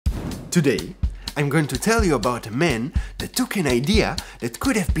Today, I'm going to tell you about a man that took an idea that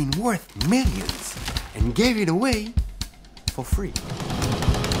could have been worth millions and gave it away for free.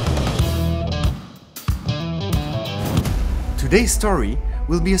 Today's story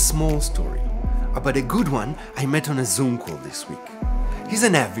will be a small story about a good one I met on a Zoom call this week. He's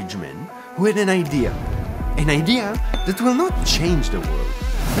an average man who had an idea that will not change the world,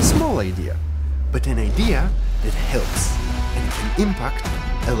 a small idea, but an idea that helps and can impact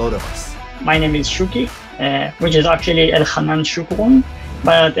a lot of us. My name is Shuki, which is actually El-Hanan Shukrun,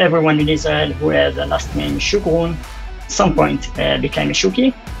 but everyone in Israel who has the last name Shukrun at some point became a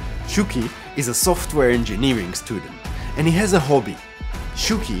Shuki. Shuki is a software engineering student and he has a hobby.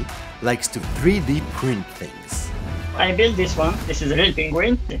 Shuki likes to 3D print things. I built this one. This is a real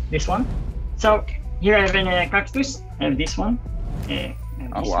penguin, this one. So here I have a cactus, I have this one.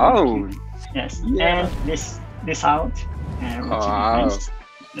 Oh, wow! One. Yes, yeah. And this out. Wow.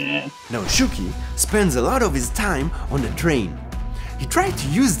 Now Shuki spends a lot of his time on the train. He tried to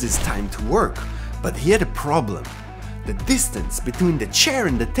use this time to work, but he had a problem. The distance between the chair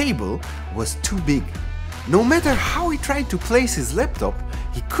and the table was too big. No matter how he tried to place his laptop,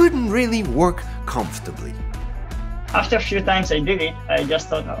 he couldn't really work comfortably. After a few times I did it, I just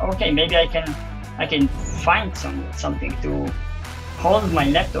thought, okay, maybe I can find something to hold my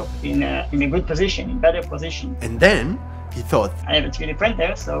laptop in a good position, in better position. And then he thought, I have a 3D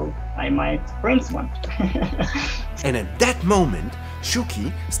printer, so I might print one. And at that moment,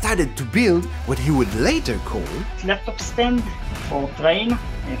 Shuki started to build what he would later call laptop stand for train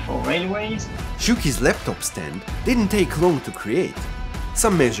and for railways. Shuki's laptop stand didn't take long to create.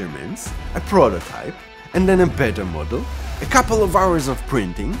 Some measurements, a prototype, and then a better model, a couple of hours of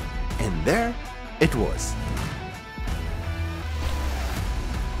printing, and there it was.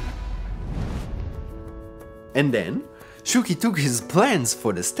 And then Shuki took his plans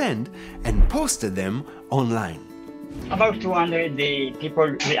for the stand and posted them online. About 200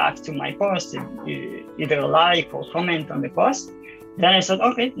 people react to my post, either like or comment on the post. Then I thought,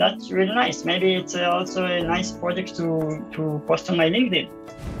 okay, that's really nice. Maybe it's also a nice project to post on my LinkedIn.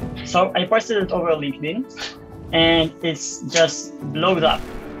 So I posted it over LinkedIn and it's just blown up.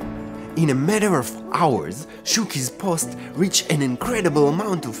 In a matter of hours, Shuki's post reached an incredible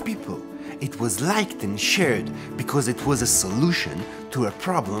amount of people. It was liked and shared because it was a solution to a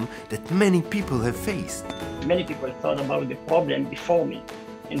problem that many people have faced. Many people thought about the problem before me,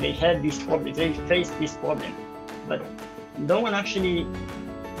 and they had this problem, they faced this problem, but no one actually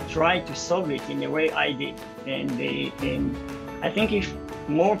tried to solve it in the way I did. And I think if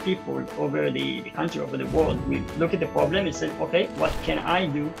more people over the country, over the world, will look at the problem and say, okay, what can I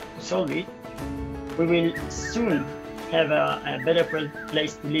do to solve it? We will soon have a better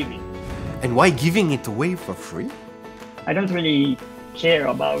place to live in. And why giving it away for free? I don't really care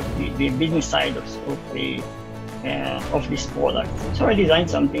about the business side of this product. So I designed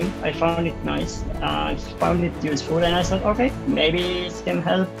something, I found it nice, I found it useful, and I thought, okay, maybe it can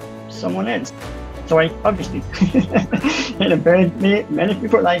help someone else. So I published it. And apparently many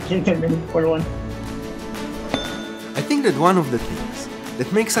people like it and many people want. I think that one of the things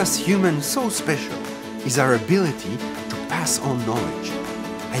that makes us humans so special is our ability to pass on knowledge.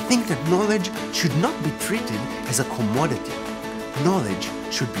 I think that knowledge should not be treated as a commodity. Knowledge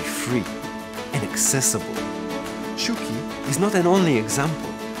should be free and accessible. Shuki is not an only example.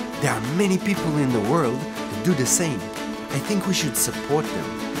 There are many people in the world that do the same. I think we should support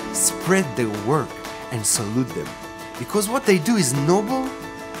them, spread their work, and salute them, because what they do is noble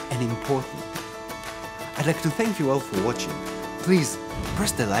and important. I'd like to thank you all for watching. Please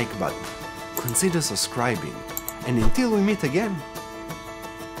press the like button, consider subscribing, and until we meet again,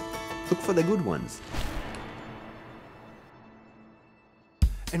 look for the good ones.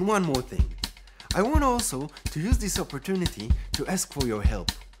 And one more thing. I want also to use this opportunity to ask for your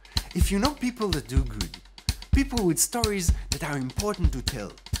help. If you know people that do good, people with stories that are important to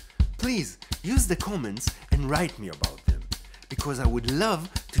tell, please use the comments and write me about them, because I would love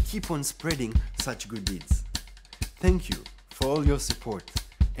to keep on spreading such good deeds. Thank you for all your support,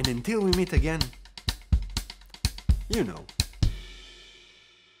 and until we meet again, you know.